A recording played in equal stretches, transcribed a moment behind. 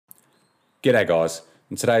G'day guys.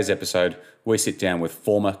 In today's episode, we sit down with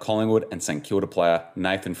former Collingwood and St Kilda player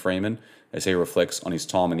Nathan Freeman as he reflects on his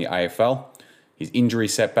time in the AFL, his injury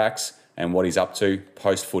setbacks and what he's up to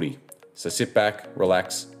post-footy. So sit back,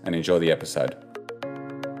 relax and enjoy the episode.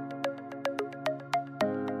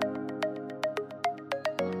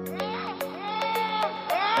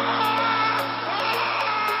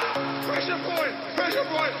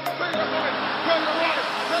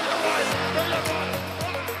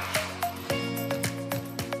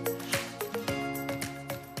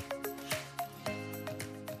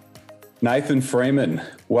 Nathan Freeman,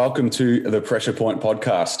 welcome to the Pressure Point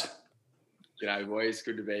podcast. G'day boys,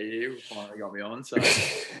 good to be here. Finally got me on, so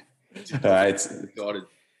It's excited.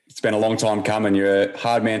 It's been a long time coming. You're a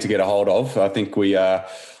hard man to get a hold of. I think I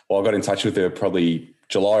got in touch with you probably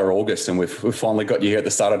July or August, and we've finally got you here at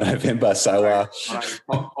the start of November. So,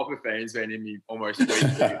 Proper fans been in me almost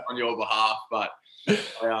weekly on your behalf, but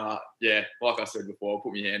like I said before, I'll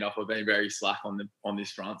put my hand up. I've been very slack on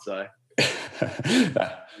this front, so.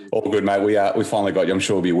 All good, mate. We finally got you. I'm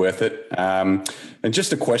sure it'll be worth it. And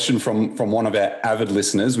just a question from one of our avid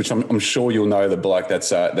listeners, which I'm sure you'll know the bloke that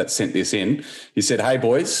sent this in. He said, "Hey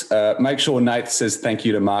boys, make sure Nate says thank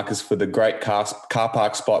you to Marcus for the great car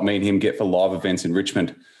park spot me and him get for live events in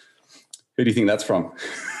Richmond." Who do you think that's from?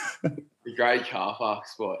 The great car park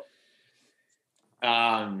spot.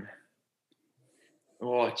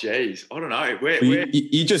 Geez, I don't know. Where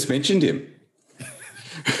you just mentioned him.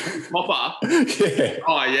 Popper? Yeah.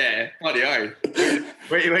 Oh, yeah. Bloody oath.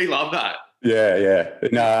 We love that. Yeah.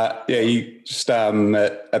 He just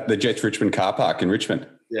at the Jets Richmond car park in Richmond.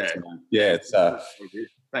 Yeah. Yeah, it's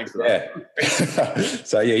thanks for that. Yeah.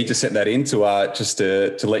 So he just sent that in to just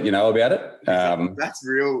to let you know about it. That's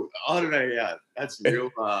real. I don't know. Yeah, that's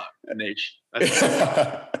real niche.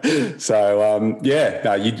 So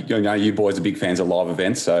you boys are big fans of live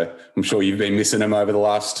events. So I'm sure you've been missing them over the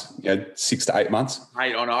last 6 to 8 months.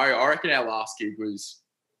 Mate, I know. I reckon our last gig was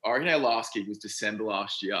December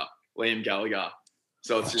last year. Liam Gallagher.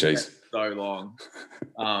 So it's just been so long.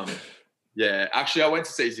 Actually, I went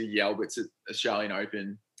to see Ziggy Alberts at Australian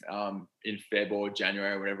Open in Feb or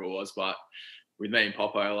January, or whatever it was. But with me and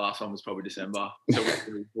Popo, our last one was probably December. So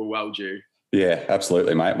we're well due. Yeah,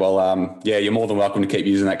 absolutely, mate. Well, you're more than welcome to keep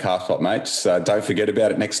using that car spot, mate. Just don't forget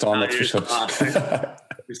about it next time. That's for sure.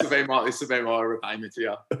 This will be my repayment to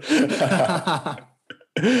you.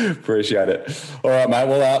 Appreciate it. All right, mate.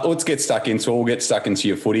 Well, let's get stuck into it. We'll get stuck into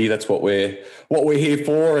your footy. That's what we're here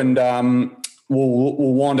for, and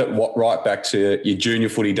we'll wind it right back to your junior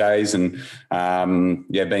footy days, and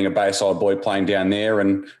being a Bayside boy playing down there,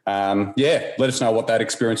 and let us know what that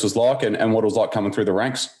experience was like, and what it was like coming through the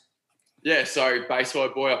ranks. Yeah, so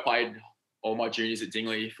Bayside boy, I played all my juniors at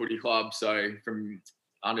Dingley Footy Club. So from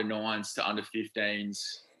under 9s to under 15s,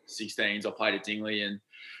 16s, I played at Dingley, and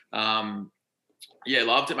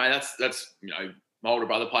loved it, mate. That's my older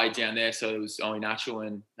brother played down there, so it was only natural,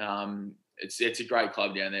 and it's a great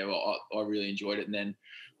club down there. I really enjoyed it, and then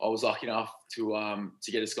I was lucky enough to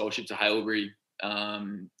get a scholarship to Haileybury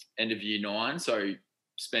end of year 9. So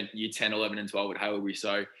spent year 10, 11, and 12 at Haileybury.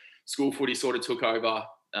 So school footy sort of took over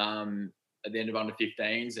at the end of under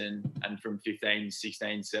 15s, and from 15s,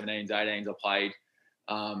 16s, 17s, 18s, I played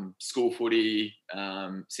school footy,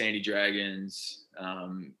 Sandy Dragons,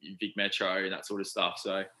 Vic Metro, and that sort of stuff.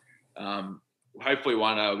 So hopefully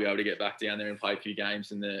one day I'll be able to get back down there and play a few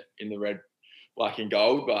games in the red, black and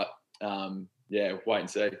gold. But wait and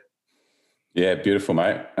see. Yeah, beautiful,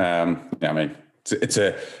 mate. It's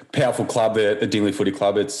a powerful club, the Dingley Footy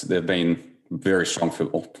Club. They've been very strong for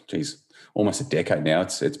almost a decade now.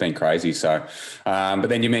 It's been crazy. So, but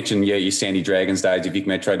then you mentioned your Sandy Dragons days, your Vic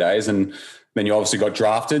Metro days, and then you obviously got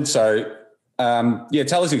drafted. So,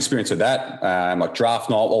 tell us the experience with that. Like draft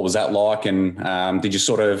night, what was that like? And did you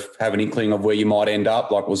sort of have an inkling of where you might end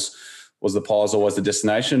up? Like was the Pies always the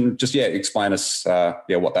destination? Just explain us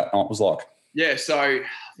what that night was like. Yeah, so I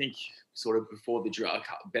think sort of before the draft,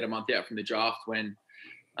 about a month out from the draft, when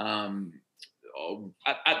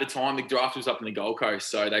at the time the draft was up in the Gold Coast,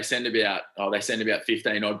 so they send about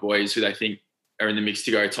 15 odd boys who they think are in the mix to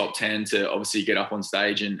go top 10 to obviously get up on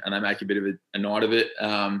stage, and they make a bit of a night of it.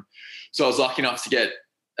 So I was lucky enough to get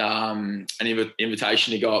an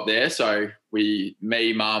invitation to go up there. So me,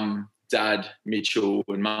 Mum, Dad, Mitchell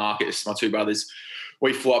and Marcus, my two brothers,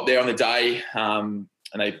 we flew up there on the day, and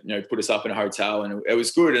they put us up in a hotel, and it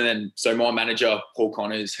was good. And then so my manager, Paul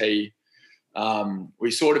Connors,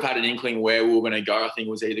 we sort of had an inkling where we were going to go. I think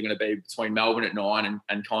it was either going to be between Melbourne at 9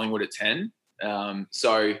 and Collingwood at 10.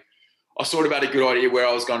 So I sort of had a good idea where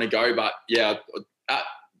I was going to go, but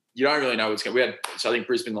you don't really know what's going. So I think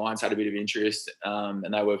Brisbane Lions had a bit of interest,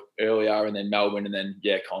 and they were earlier, and then Melbourne, and then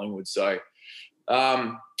Collingwood. So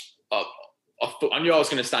I knew I was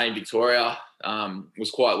going to stay in Victoria.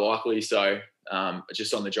 Was quite likely. So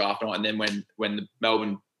just on the draft night, and then when the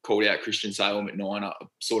Melbourne called out Christian Salem at 9, I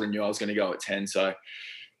sort of knew I was going to go at 10. So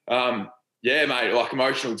mate, like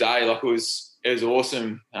emotional day. Like it was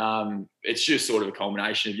awesome. It's just sort of a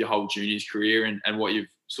culmination of your whole juniors career and what you've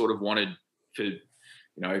sort of wanted for,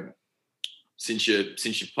 since you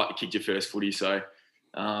kicked your first footy. So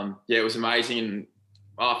it was amazing. And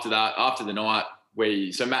after the night,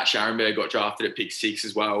 so Matt Scharenberg got drafted at pick 6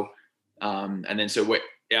 as well. And then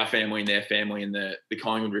our family and their family and the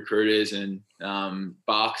Collingwood recruiters and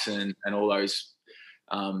Bucks and all those,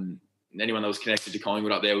 anyone that was connected to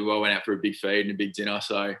Collingwood up there, we all went out for a big feed and a big dinner.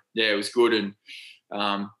 So it was good. And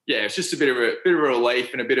it's just a bit of a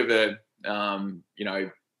relief and a bit of a,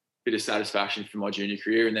 bit of satisfaction for my junior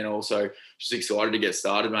career. And then also just excited to get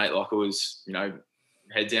started, mate. Like it was,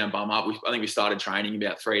 head down, bum up. I think we started training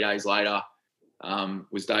about 3 days later,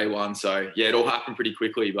 was day one. So it all happened pretty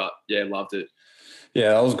quickly, but loved it.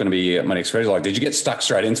 Yeah, that was going to be my next question. Like, did you get stuck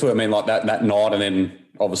straight into it? I mean, like that night, and then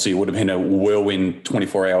obviously it would have been a whirlwind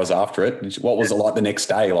 24 hours after it. What was it like the next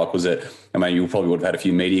day? Like, was it, I mean, you probably would have had a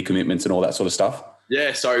few media commitments and all that sort of stuff.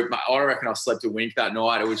 Yeah, so I reckon I slept a wink that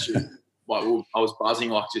night. It was just like, I was buzzing,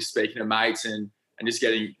 like just speaking to mates and just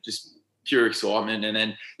getting just pure excitement. And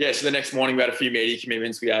then, so the next morning we had a few media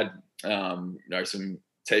commitments. We had, some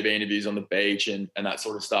TV interviews on the beach and that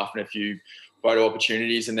sort of stuff and a few photo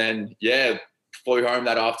opportunities. And then, flew home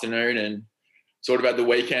that afternoon and sort of had the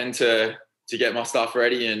weekend to get my stuff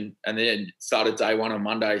ready and then started day one on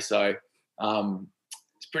Monday. So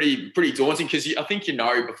it's pretty daunting because I think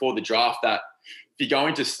before the draft that if you go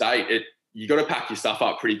into state, you got to pack your stuff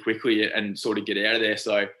up pretty quickly and sort of get out of there.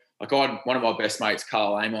 So like I had one of my best mates,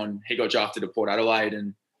 Carl Amon, he got drafted to Port Adelaide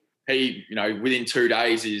and he, within 2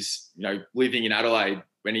 days is, living in Adelaide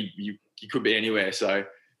when he could be anywhere. So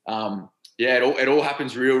it all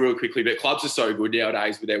happens real quickly. But clubs are so good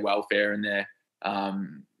nowadays with their welfare and their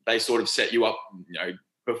they sort of set you up,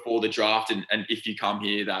 before the draft. And if you come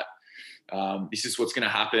here, that this is what's going to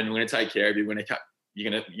happen. We're going to take care of you.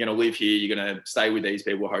 You're going to live here. You're going to stay with these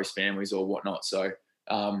people, host families or whatnot. So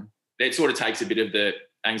that sort of takes a bit of the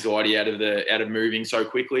anxiety out of moving so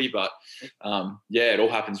quickly. But it all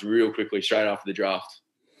happens real quickly straight after the draft.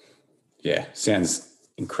 Yeah, sounds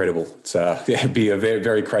incredible. It's it'd be a very,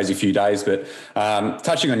 very crazy few days. But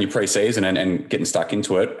touching on your pre-season and getting stuck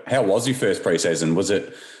into it, how was your first pre-season? Was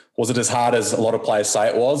it as hard as a lot of players say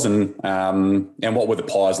it was? And what were the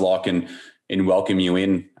Pies like in welcoming you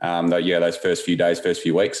in? Those first few days, first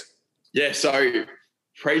few weeks. Yeah, so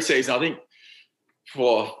pre-season, I think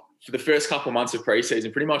for the first couple of months of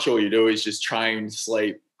pre-season, pretty much all you do is just train,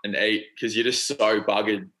 sleep, and eat because you're just so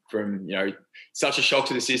buggered from such a shock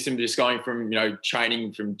to the system, just going from,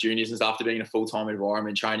 training from juniors and stuff to being in a full-time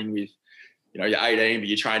environment, training with, you're 18, but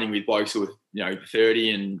you're training with blokes who are,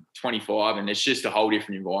 30 and 25, and it's just a whole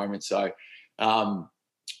different environment. So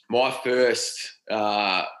my first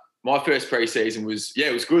pre-season was,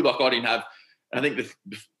 it was good. Like I think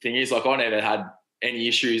the thing is, like I never had any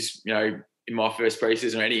issues, in my first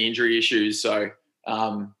pre-season or any injury issues. So,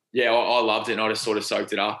 I loved it and I just sort of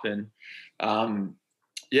soaked it up. And,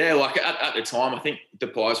 like at the time, I think the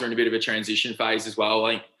Pies were in a bit of a transition phase as well.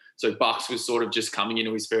 I think so. Bucks was sort of just coming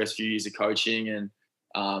into his first few years of coaching, and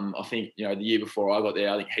I think the year before I got there,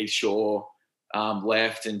 I think Heath Shaw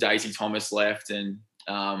left and Daisy Thomas left, and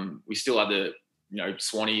we still had the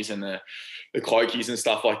Swannies and the Cloakies and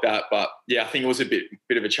stuff like that. But I think it was a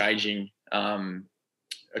bit of a changing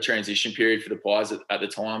a transition period for the Pies at the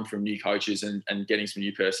time from new coaches and getting some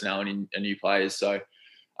new personnel and new players. So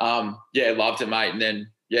loved it, mate. And then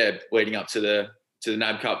leading up to the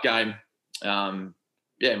NAB Cup game,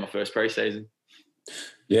 my first pre-season.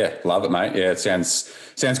 Yeah, love it, mate. Yeah, it sounds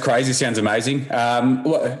crazy. Sounds amazing.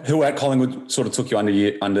 Who at Collingwood sort of took you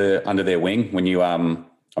under their wing when you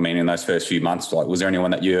in those first few months? Like, was there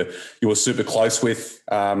anyone that you were super close with?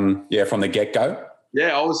 From the get go.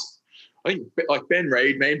 Yeah, I think like Ben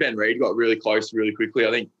Reid. Me and Ben Reid got really close really quickly.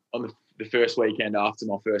 I think on the first weekend after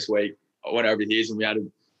my first week, I went over to his and we had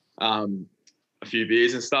a few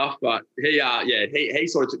beers and stuff. But he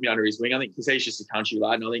sort of took me under his wing. I think because he's just a country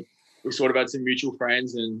lad, and I think we sort of had some mutual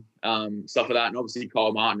friends and stuff like that. And obviously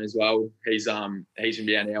Kyle Martin as well. He's from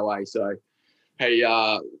down our way, so we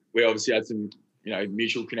obviously had some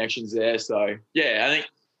mutual connections there. So I think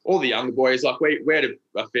all the younger boys, like we had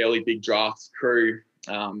a fairly big draft crew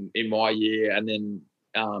in my year, and then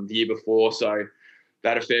the year before. So they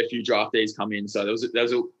had a fair few draftees come in. So there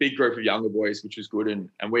was a big group of younger boys, which was good. And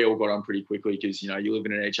we all got on pretty quickly because, you're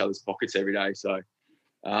living in each other's pockets every day. So,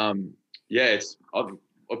 I'd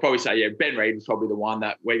probably say, Ben Reid was probably the one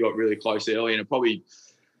that we got really close early. And it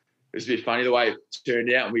was a bit funny the way it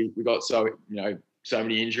turned out. We got so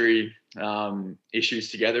many injury issues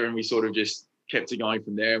together, and we sort of just kept it going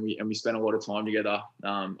from there. And we spent a lot of time together,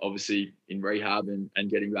 obviously in rehab and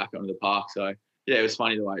getting back onto the park. So, it was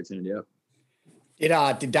funny the way it turned out.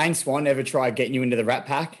 Did Dane Swan ever try getting you into the Rat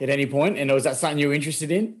Pack at any point? And was that something you were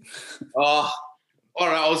interested in? I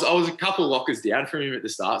don't know. I was a couple of lockers down from him at the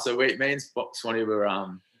start. So me and Swanee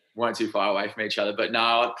weren't too far away from each other. But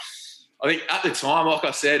no, I think at the time, like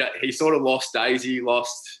I said, he sort of lost Daisy,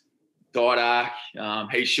 lost Didak.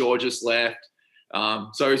 Heath Shaw just left.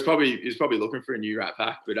 So he's probably looking for a new Rat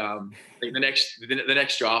Pack. But I think the next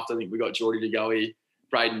draft, I think we got Geordie DeGoey,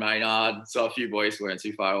 Braden Maynard. So a few boys weren't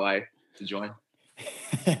too far away to join.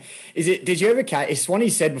 Did you ever catch? Swanee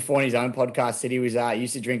said before in his own podcast that he was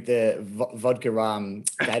used to drink the vodka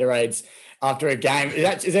Gatorades after a game.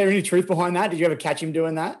 Is there any truth behind that? Did you ever catch him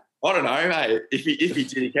doing that? I don't know, mate. If he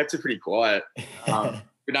did, he kept it pretty quiet. But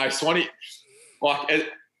no, Swanee, for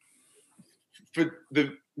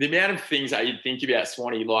the amount of things that you'd think about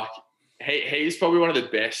Swanee, he's probably one of the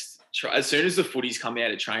best. As soon as the footies come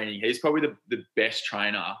out of training, he's probably the best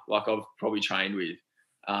trainer I've probably trained with.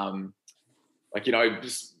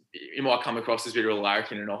 Just, he might come across as a bit of a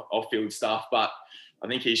larrikin and off-field stuff, but I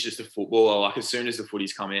think he's just a footballer. As soon as the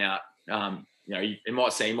footies come out, it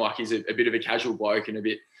might seem like he's a bit of a casual bloke and a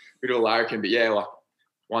bit of a larrikin, but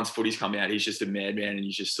once footies come out, he's just a madman and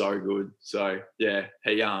he's just so good. So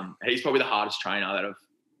he's probably the hardest trainer that I've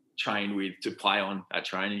trained with to play on at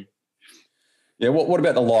training. Yeah, what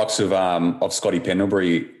about the likes of Scotty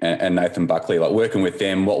Pendlebury and Nathan Buckley? Like working with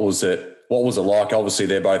them, what was it like? Obviously,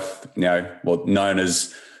 they're both known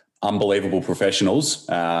as unbelievable professionals.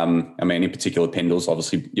 In particular, Pendles.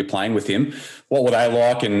 Obviously, you're playing with him. What were they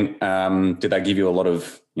like, and did they give you a lot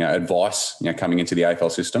of advice coming into the AFL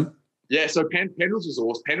system? Yeah, so Pendles was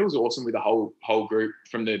awesome. Pendles was awesome with the whole group,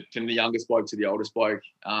 from the youngest bloke to the oldest bloke.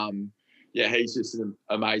 He's just an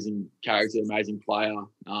amazing character, amazing player,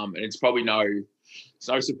 and it's probably no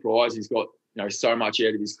surprise he's got so much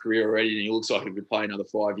out of his career already, and he looks like he could play another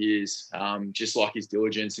 5 years. Just like his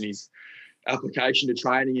diligence and his application to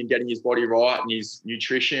training and getting his body right and his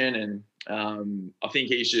nutrition, and I think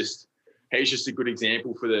he's just a good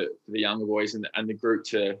example for the younger boys and the group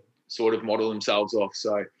to sort of model themselves off.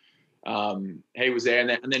 So he was there,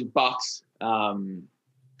 and then Bucks.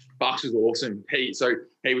 Bucks was awesome. He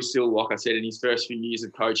was still, like I said, in his first few years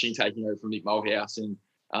of coaching, taking over from Nick Malthouse and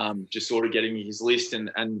just sort of getting his list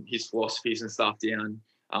and his philosophies and stuff down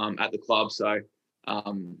at the club. So,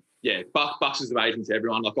 Bucks was amazing to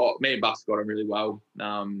everyone. Me and Bucks got on really well.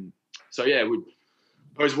 Those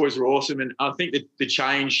boys were awesome. And I think that the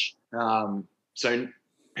change, so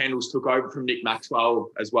Pendles took over from Nick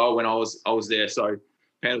Maxwell as well when I was there. So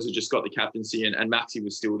Pendles had just got the captaincy and Maxie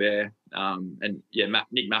was still there.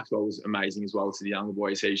 Nick Maxwell was amazing as well to the younger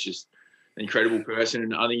boys. He's just an incredible person,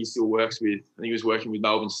 and I think he still works with. I think he was working with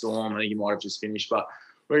Melbourne Storm. I think he might have just finished, but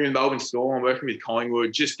working with Melbourne Storm, working with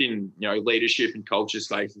Collingwood, just in leadership and culture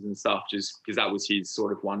spaces and stuff. Just because that was his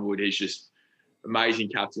sort of one wood. He's just amazing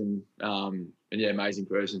captain, amazing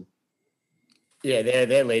person. Yeah,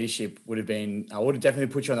 their leadership would have definitely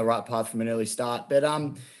put you on the right path from an early start. But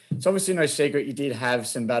it's obviously no secret you did have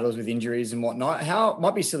some battles with injuries and whatnot.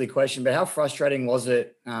 Might be a silly question, but how frustrating was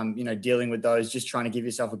it, dealing with those, just trying to give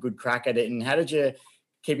yourself a good crack at it? And how did you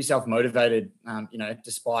keep yourself motivated,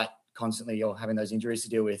 despite constantly having those injuries to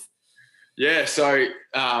deal with? Yeah, so,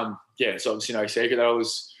 it's obviously no secret that I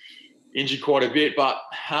was injured quite a bit, but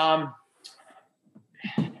how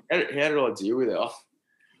did I deal with it?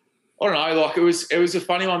 I don't know. It was a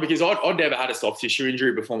funny one because I'd never had a soft tissue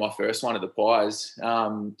injury before my first one at the Pies.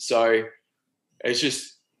 So it's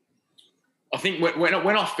just, I think when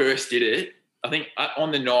I first did it, I think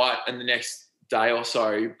on the night and the next day or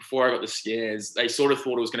so before I got the scans, they sort of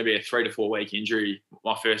thought it was going to be a 3 to 4 week injury,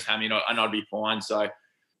 my first hammy, and I'd be fine. So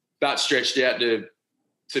that stretched out to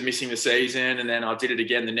missing the season, and then I did it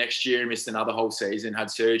again the next year and missed another whole season. Had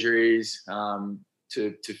surgeries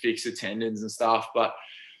to fix the tendons and stuff, but.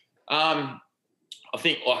 I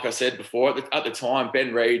think, like I said before, at the time,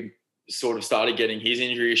 Ben Reid sort of started getting his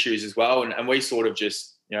injury issues as well, and we sort of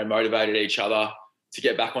just motivated each other to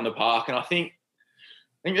get back on the park. And I think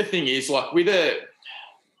the thing is,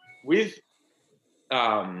 with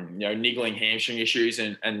niggling hamstring issues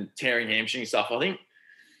and tearing hamstring stuff, I think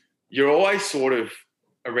you're always sort of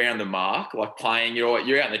around the mark, like playing, you're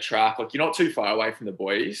out in the track, like you're not too far away from the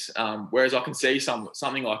boys. Whereas I can see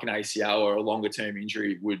something like an ACL or a longer term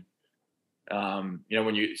injury would, when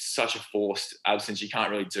you're such a forced absence, you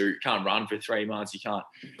can't run for 3 months. You can't,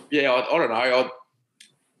 I don't know. I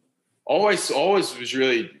always was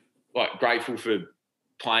really like grateful for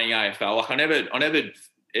playing AFL. Like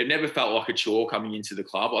it never felt like a chore coming into the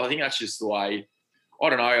club. I think that's just the way, I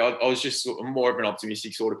don't know. I was just more of an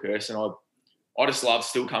optimistic sort of person. I just love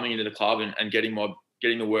still coming into the club and getting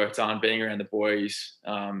the work done, being around the boys.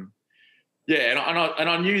 And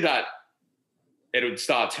I knew that it would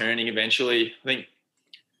start turning eventually. I think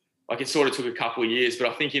like it sort of took a couple of years, but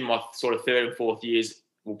I think in my sort of third and fourth years,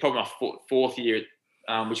 well, probably my fourth year,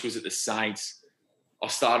 which was at the Saints,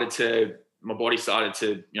 my body started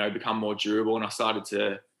to, become more durable, and I started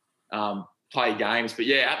to play games. But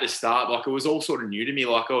yeah, at the start, like it was all sort of new to me.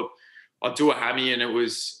 Like I'd do a hammy, and it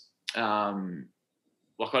was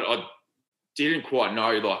like I didn't quite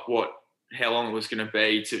know like how long it was going to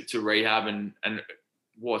be to rehab, and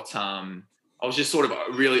what I was just sort of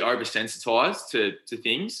really oversensitized to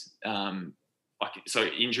things,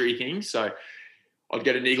 injury things. So I'd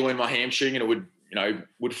get a niggle in my hamstring, and it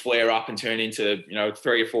would flare up and turn into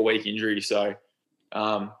 3 or 4 week injury. So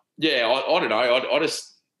I don't know. I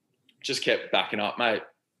just kept backing up, mate.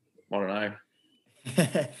 I don't know.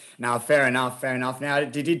 No, fair enough. Now,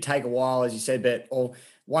 it did take a while, as you said, but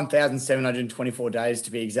 1,724 days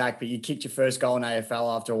to be exact, but you kicked your first goal in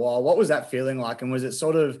AFL after a while. What was that feeling like? And was it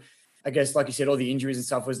sort of, I guess, like you said, all the injuries and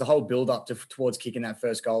stuff, was the whole build up towards kicking that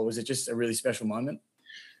first goal, was it just a really special moment?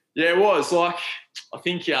 Yeah, it was. Like, I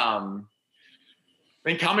think coming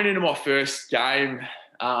into my first game,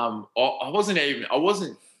 I wasn't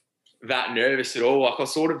that nervous at all. Like I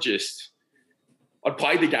sort of I'd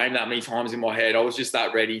played the game that many times in my head. I was just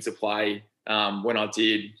that ready to play when I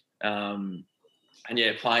did.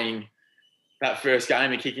 Playing that first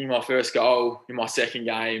game and kicking my first goal in my second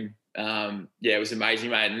game, it was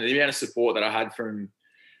amazing, mate. And the amount of support that I had from,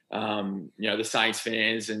 the Saints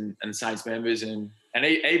fans and Saints members and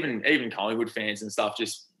even Collingwood fans and stuff,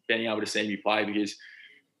 just being able to see me play, because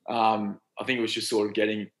I think it was just sort of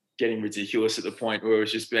getting ridiculous at the point where it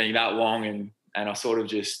was just being that long, and I sort of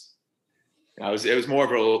just, it was more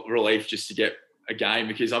of a relief just to get a game,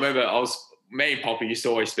 because I remember me and Poppy used to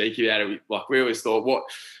always speak about it. Like we always thought,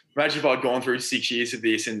 imagine if I'd gone through 6 years of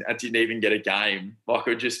this and I didn't even get a game. Like it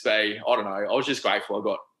would just be, I don't know. I was just grateful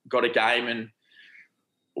I got a game, and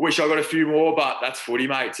I wish I got a few more, but that's footy,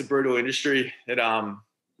 mate. It's a brutal industry.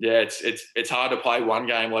 It's hard to play one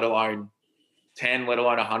game, let alone 10, let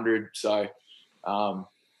alone 100. So, I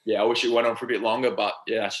wish it went on for a bit longer, but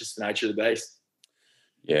that's just the nature of the beast.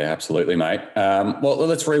 Yeah, absolutely, mate. Well,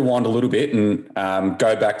 let's rewind a little bit and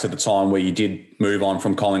go back to the time where you did move on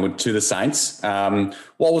from Collingwood to the Saints.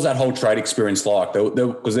 What was that whole trade experience like?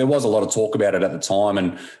 Because there was a lot of talk about it at the time,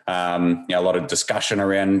 and a lot of discussion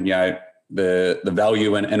around the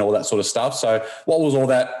value and all that sort of stuff. So, what was all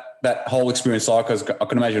that whole experience like? Because I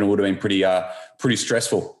can imagine it would have been pretty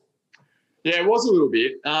stressful. Yeah, it was a little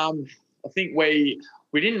bit. I think we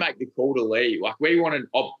didn't make the call to leave. Like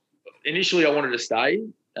initially, I wanted to stay,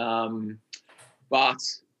 but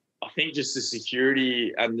I think just the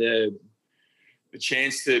security and the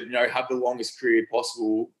chance to have the longest career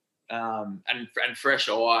possible, and fresh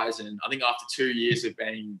eyes. And I think after 2 years of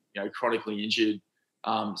being chronically injured,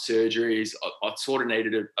 surgeries, I sort of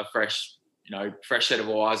needed a fresh set of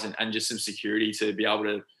eyes and just some security to be able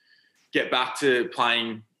to get back to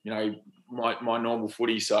playing my normal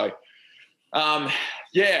footy. So.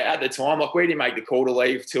 At the time, like we didn't make the call to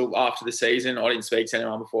leave till after the season. I didn't speak to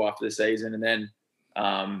anyone before after the season, and then,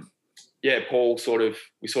 Paul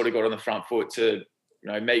we got on the front foot to,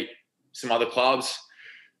 meet some other clubs,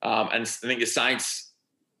 and I think the Saints,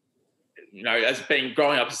 as being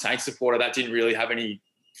growing up a Saints supporter, that didn't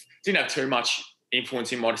have too much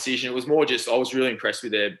influence in my decision. It was more just I was really impressed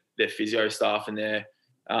with their physio staff and their,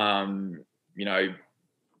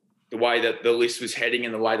 the way that the list was heading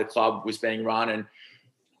and the way the club was being run. And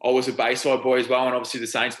I was a Bayside boy as well. And obviously the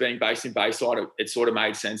Saints being based in Bayside, it sort of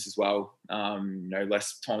made sense as well.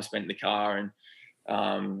 Less time spent in the car.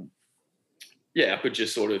 And, I could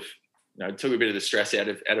just sort of, took a bit of the stress out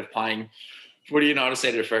of playing footy, and I just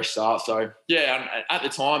needed a fresh start. So, at the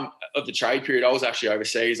time of the trade period, I was actually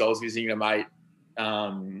overseas. I was visiting a mate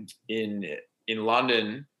in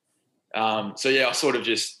London.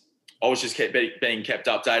 I was just being kept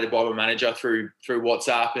updated by my manager through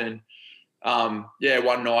WhatsApp, and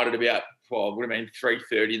one night at about it would have been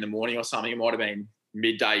 3:30 in the morning or something. It might have been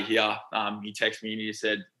midday here. He texted me and he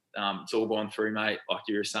said, "It's all gone through, mate. Like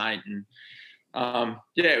you're a Saint." And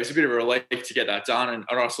it was a bit of a relief to get that done, and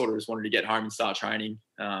I sort of just wanted to get home and start training.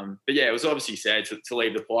 But yeah, it was obviously sad to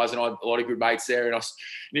leave the Pies, and I had a lot of good mates there, and I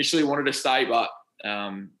initially wanted to stay, but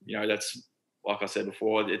that's, like I said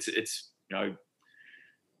before, it's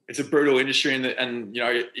it's a brutal industry, and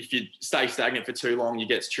if you stay stagnant for too long, you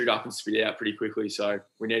get chewed up and spit out pretty quickly. So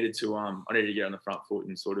I needed to get on the front foot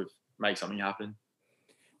and sort of make something happen.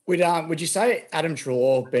 Would you say Adam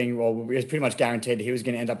Treloar it was pretty much guaranteed he was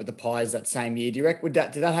going to end up at the Pies that same year? Do you reckon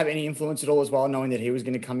did that have any influence at all as well, knowing that he was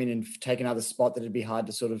going to come in and take another spot that it'd be hard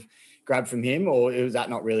to sort of grab from him, or was that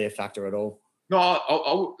not really a factor at all? No,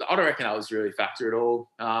 I don't reckon that was really a factor at all.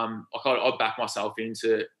 I'd back myself in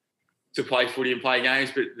to play footy and play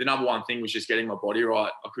games, but the number one thing was just getting my body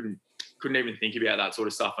right. I couldn't even think about that sort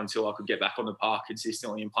of stuff until I could get back on the park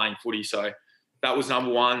consistently and playing footy. So that was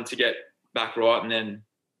number one, to get back right, and then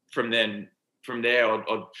from there,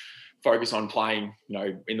 I'd focus on playing,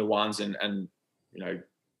 in the ones and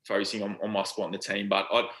focusing on my spot in the team. But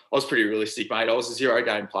I was pretty realistic, mate. I was a zero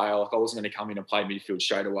game player. Like, I wasn't going to come in and play midfield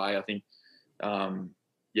straight away. I think, so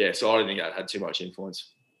I don't think that had too much influence.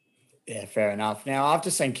 Yeah, fair enough. Now,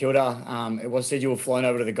 after St Kilda, it was said you were flown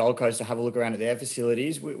over to the Gold Coast to have a look around at their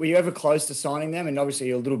facilities. Were you ever close to signing them? And obviously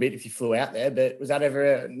a little bit if you flew out there, but was that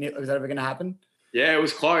ever going to happen? Yeah, it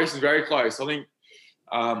was close. It was very close. I think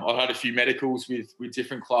I had a few medicals with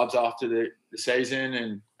different clubs after the season,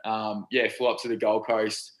 and flew up to the Gold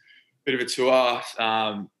Coast, bit of a tour,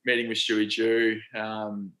 meeting with Stewie Jew,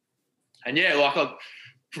 from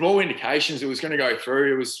all indications it was going to go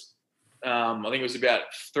through. It was, I think it was about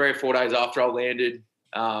 3 or 4 days after I landed.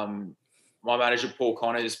 My manager Paul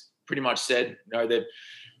Connors pretty much said, that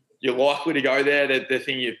you're likely to go there.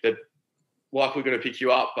 They're likely going to pick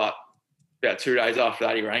you up, but about 2 days after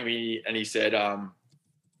that, he rang me and he said,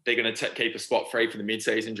 they're going to keep a spot free for the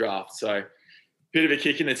mid-season draft. So bit of a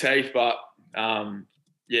kick in the teeth, but I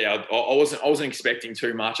wasn't expecting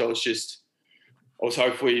too much. I was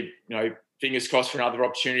hopefully, fingers crossed for another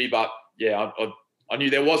opportunity, but I knew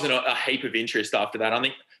there wasn't a heap of interest after that. I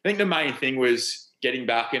think the main thing was getting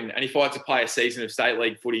back and if I had to play a season of state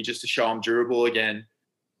league footy just to show I'm durable again.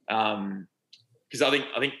 Because I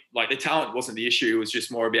think like the talent wasn't the issue. It was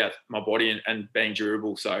just more about my body and being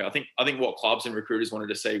durable. So I think what clubs and recruiters wanted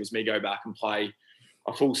to see was me go back and play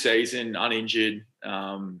a full season uninjured.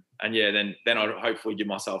 Then I'd hopefully give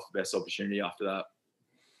myself the best opportunity after that.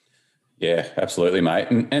 Yeah, absolutely, mate.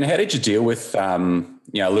 And how did you deal with, a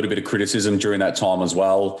little bit of criticism during that time as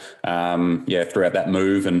well? Throughout that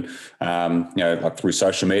move and, like through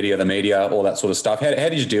social media, the media, all that sort of stuff. How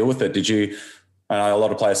did you deal with it? Did you? I know a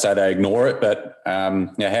lot of players say they ignore it, but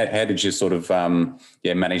how did you sort of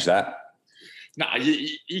manage that? No,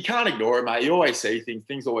 you can't ignore it, mate. You always see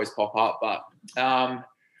things always pop up, but I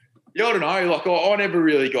don't know. Like I never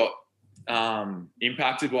really got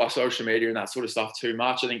impacted by social media and that sort of stuff too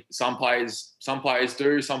much. I think some players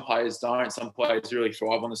do, some players don't. Some players really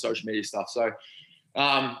thrive on the social media stuff. So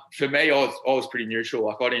for me, I was pretty neutral.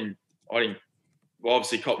 Like I didn't. Well,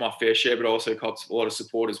 obviously cop my fair share, but also copped a lot of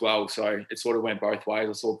support as well. So it sort of went both ways.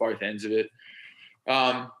 I saw both ends of it.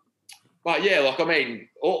 All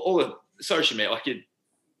the social media, like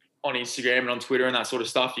on Instagram and on Twitter and that sort of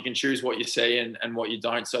stuff, you can choose what you see and what you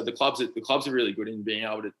don't. So the clubs are really good in being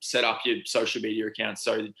able to set up your social media accounts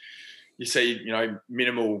so you see,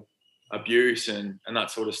 minimal abuse and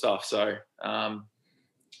that sort of stuff. So I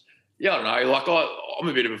don't know. Like I'm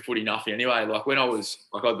a bit of a footy nuffy anyway. Like when I was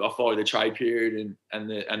like I followed the trade period and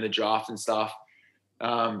the draft and stuff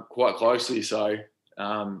quite closely. So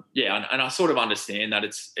and I sort of understand that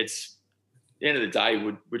it's at the end of the day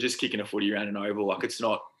we're just kicking a footy around an oval. Like it's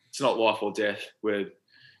not life or death. We're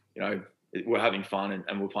having fun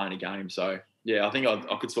and we're playing a game. So I think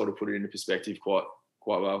I could sort of put it into perspective quite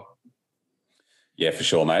well. Yeah, for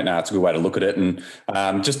sure, mate. No, it's a good way to look at it. And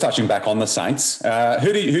just touching back on the Saints,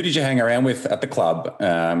 who did you hang around with at the club?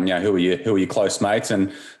 Who were your close mates?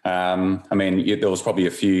 And there was probably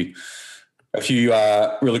a few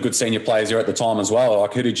really good senior players here at the time as well.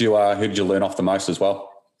 Like, who did you learn off the most as well?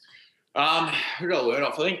 Who did I learn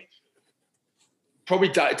off? I think probably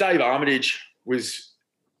Dave Armitage was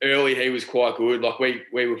early. He was quite good. Like we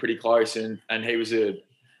were pretty close, and he was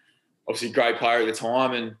obviously a great player at the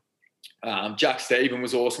time. And Jack Stephen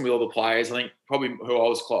was awesome with all the players. I think probably who I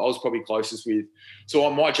was probably closest with. So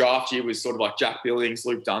on my draft year was sort of like Jack Billings,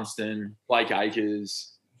 Luke Dunstan, Blake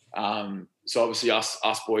Acres. So obviously us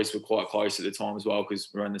boys were quite close at the time as well because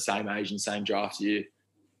we were in the same age and same draft year.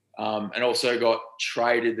 And also got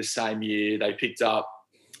traded the same year. They picked up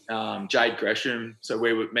Jade Gresham. So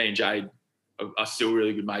me and Jade are still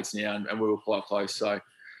really good mates now, and we were quite close. So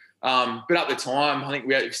But at the time, I think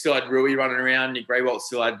we still had Rui running around. Nick Rewalt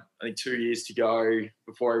still had, I think, 2 years to go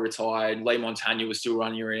before he retired. Lee Montagna was still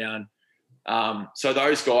running around. So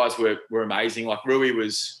those guys were amazing. Like Rui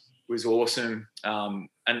was awesome.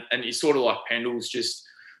 And he's sort of like Pendle's, just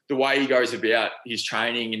the way he goes about his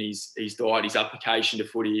training and his diet, his application to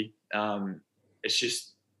footy. It's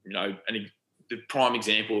just, the prime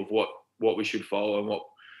example of what we should follow and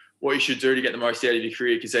what you should do to get the most out of your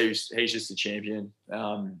career, because he's just a champion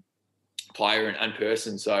player and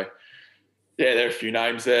person. So, yeah, there are a few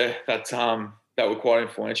names there that were quite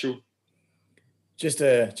influential. Just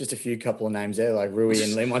a few couple of names there, like Rui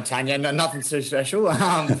and Lee Montagna. Nothing too special.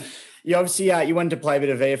 You obviously you wanted to play a bit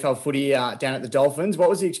of VFL footy down at the Dolphins. What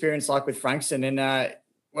was the experience like with Frankston? And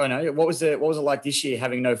what was it like this year,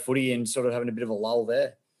 having no footy and sort of having a bit of a lull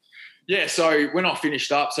there? Yeah, so when I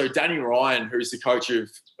finished up, so Danny Ryan, who's the coach of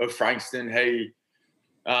Frankston,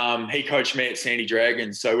 he coached me at Sandy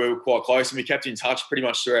Dragons, so we were quite close and we kept in touch pretty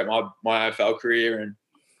much throughout my AFL career. And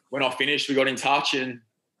when I finished, we got in touch, and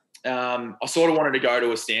I sort of wanted to go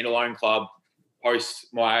to a standalone club post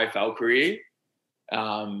my AFL career.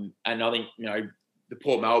 And I think, the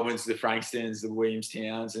Port Melbournes, the Frankstons, the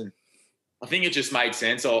Williamstowns, and I think it just made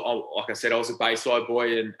sense. Like I said, I was a Bayside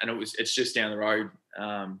boy, and it's just down the road,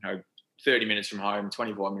 30 minutes from home,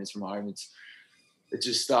 25 minutes from home. It's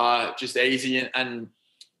just easy. And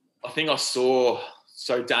I think so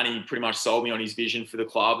Danny pretty much sold me on his vision for the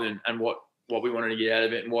club and what we wanted to get out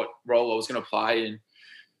of it and what role I was going to play. And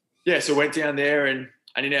yeah, so I went down there and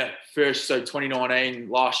in our first, 2019,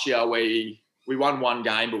 last year, we won one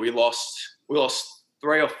game, but we lost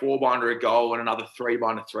 3 or 4 by under a goal and another 3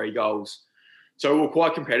 by under 3 goals. So we were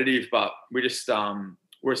quite competitive, but we just,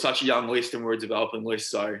 we're such a young list and we're a developing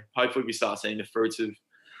list. So hopefully we start seeing the fruits of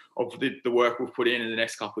the work we've put in the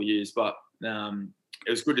next couple of years. But it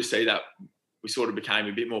was good to see that we sort of became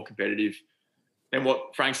a bit more competitive than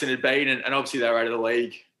what Frankston had been. And obviously they were out of the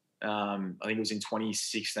league. I think it was in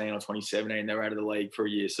 2016 or 2017, they were out of the league for a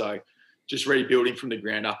year. So just rebuilding from the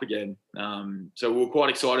ground up again. So we were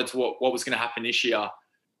quite excited to what was going to happen this year.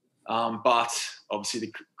 But obviously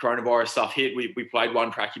the coronavirus stuff hit. We played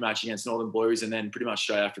one pracky match against Northern Blues, and then pretty much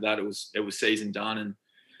straight after that, it was season done. And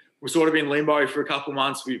we're sort of in limbo for a couple of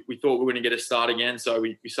months. We thought we were going to get a start again. So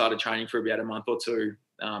we started training for about a month or two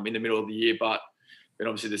in the middle of the year. But then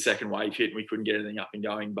obviously the second wave hit and we couldn't get anything up and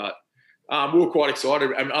going. But we were quite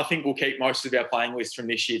excited. And I think we'll keep most of our playing list from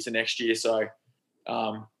this year to next year. So,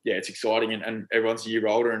 it's exciting and everyone's a year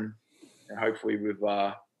older. And hopefully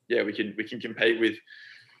we can compete with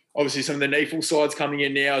obviously some of the NEAFL sides coming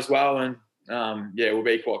in now as well. And, we'll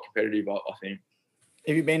be quite competitive, I think.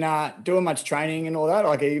 Have you been doing much training and all that?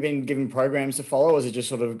 Like, have you been given programs to follow, or is it just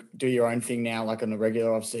sort of do your own thing now, like on a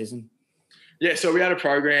regular off season? Yeah, so we had a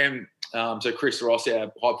program. So Chris Ross,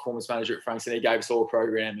 our high performance manager at Frankston, he gave us all a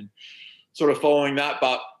program and sort of following that.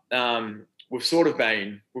 But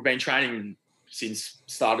we've been training since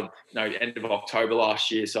end of October last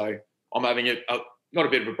year. So I'm having not a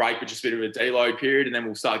bit of a break, but just a bit of a deload period, and then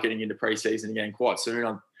we'll start getting into pre-season again quite soon.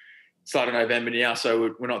 I'm starting November now,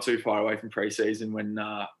 so we're not too far away from pre-season when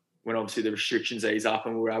obviously the restrictions ease up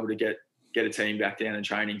and we're able to get a team back down and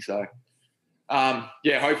training. So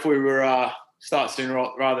hopefully we're start sooner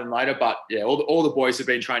rather than later. But yeah, all the boys have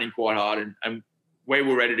been training quite hard, and we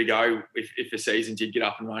were ready to go if the season did get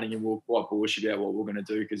up and running, and we're quite bullish about what we're going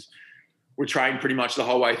to do because we trained pretty much the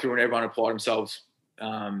whole way through and everyone applied themselves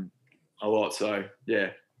a lot. So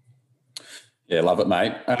yeah, love it,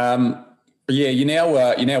 mate. You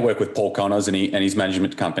now work with Paul Connors and his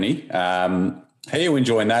management company. How are you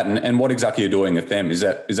enjoying that, and what exactly are you doing with them? Is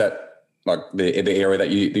that like the area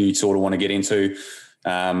that you sort of want to get into,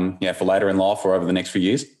 for later in life or over the next few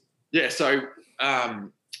years? Yeah. So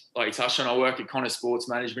like you touched on, I work at Connors Sports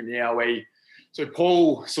Management now. So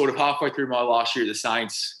Paul, sort of halfway through my last year at the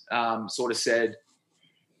Saints, sort of said,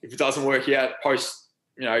 if it doesn't work out post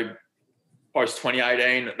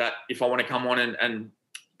 2018, that if I want to come on and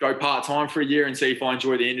go part-time for a year and see if I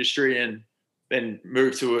enjoy the industry and then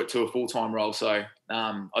move to a full-time role. So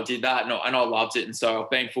I did that and I loved it. And so I've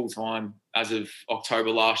been full-time as of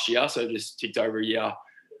October last year. So just ticked over a year.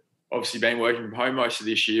 Obviously been working from home most of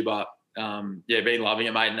this year, but been loving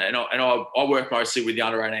it, mate. And I work mostly with the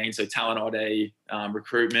under 18, so talent ID,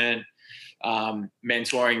 recruitment,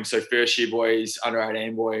 mentoring, so first year boys, under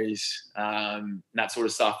 18 boys, that sort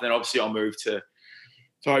of stuff. And then obviously I'll move to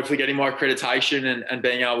hopefully getting my accreditation and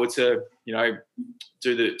being able to, do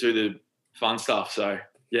the fun stuff. So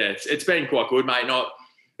yeah, it's been quite good, mate.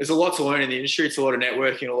 There's a lot to learn in the industry. It's a lot of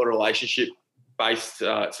networking, a lot of relationship-based.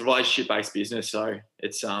 It's a relationship-based business. So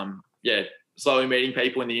it's slowly meeting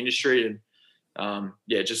people in the industry and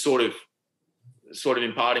just sort of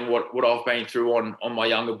imparting what I've been through on my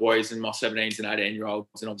younger boys and my 17s and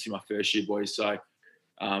 18-year-olds and obviously my first year boys. So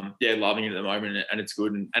loving it at the moment, and it's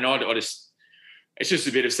good. And I just, it's just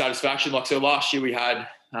a bit of satisfaction. Like, so last year we had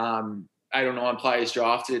 8 or 9 players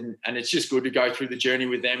drafted, and it's just good to go through the journey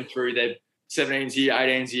with them through their 17s year,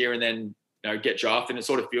 18s year, and then get drafted. And it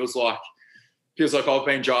sort of feels like I've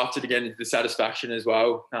been drafted again. The satisfaction as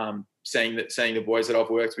well, seeing the boys that I've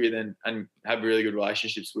worked with and have really good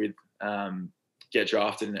relationships with get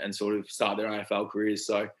drafted and sort of start their AFL careers.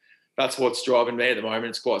 So that's what's driving me at the moment.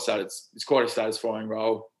 It's quite a satisfying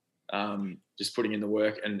role, just putting in the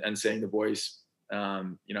work and seeing the boys,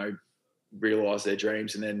 realise their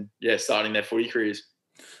dreams and then starting their footy careers.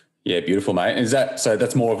 Yeah, beautiful, mate. Is that so?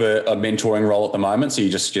 That's more of a mentoring role at the moment. So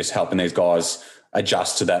you're just helping these guys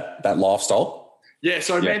adjust to that lifestyle. Yeah,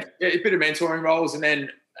 so a bit of mentoring roles,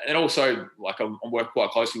 and also like I work quite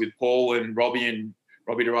closely with Paul and Robbie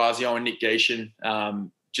D'Orazio and Nick Geishan.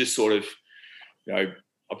 Just sort of,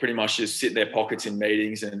 I pretty much just sit in their pockets in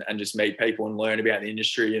meetings and just meet people and learn about the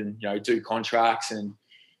industry and do contracts and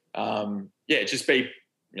just be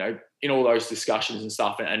in all those discussions and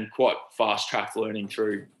stuff and quite fast track learning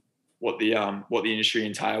through what the industry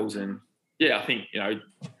entails. And I think I'm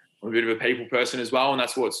a bit of a people person as well, and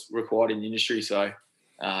that's what's required in the industry. So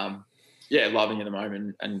loving it at the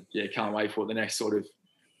moment, and can't wait for what the next sort of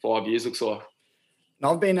 5 years looks like.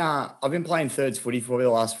 I've been playing thirds footy for the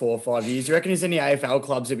last 4 or 5 years. Do you reckon there's any AFL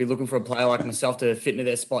clubs that'd be looking for a player like myself to fit into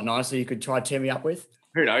their spot nicely you could try to tear me up with?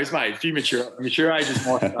 Who knows, mate? A few mature ages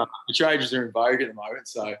are in vogue at the moment.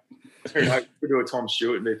 So who knows? Could do a Tom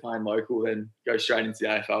Stewart and be playing local, then go straight into the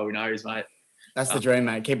AFL. Who knows, mate? That's the dream,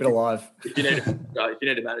 mate. Keep it alive. If you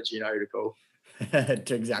need a manager, you know who to call. That's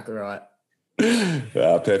exactly right.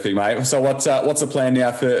 Perfect, mate. So what's the plan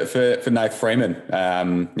now for Nath Freeman?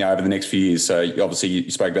 Over the next few years. So obviously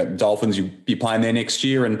you spoke about the Dolphins. You're playing there next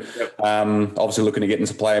year, and obviously looking to get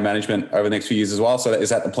into player management over the next few years as well. So is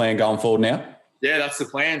that the plan going forward now? Yeah, that's the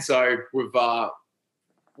plan. So we've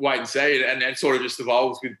wait and see, and it sort of just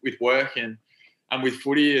evolves with work and with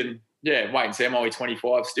footy, and wait and see. I'm only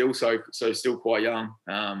 25 still, so still quite young.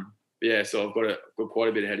 So I've got quite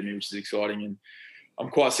a bit ahead of me, which is exciting, and I'm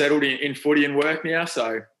quite settled in footy and work now.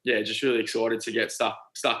 So just really excited to get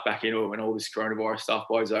stuck back into it when all this coronavirus stuff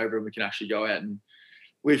blows over and we can actually go out and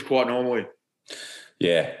live quite normally.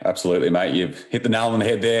 Yeah, absolutely, mate. You've hit the nail on the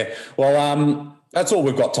head there. Well, that's all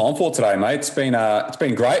we've got time for today, mate. It's been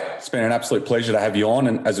great. It's been an absolute pleasure to have you on.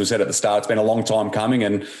 And as we said at the start, it's been a long time coming,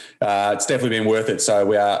 and it's definitely been worth it. So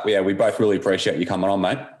we both really appreciate you coming on,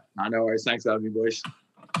 mate. No worries. Thanks for having me, boys.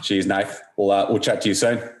 Cheers, Nath. We'll chat to you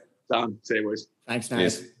soon. Done. See you, boys. Thanks, Nath.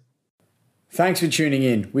 Cheers. Thanks for tuning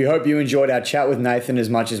in. We hope you enjoyed our chat with Nathan as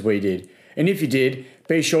much as we did. And if you did,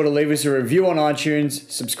 be sure to leave us a review on iTunes,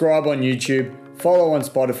 subscribe on YouTube, follow on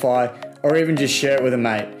Spotify, or even just share it with a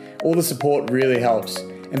mate. All the support really helps.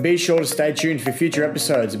 And be sure to stay tuned for future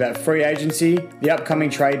episodes about free agency, the upcoming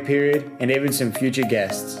trade period, and even some future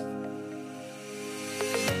guests.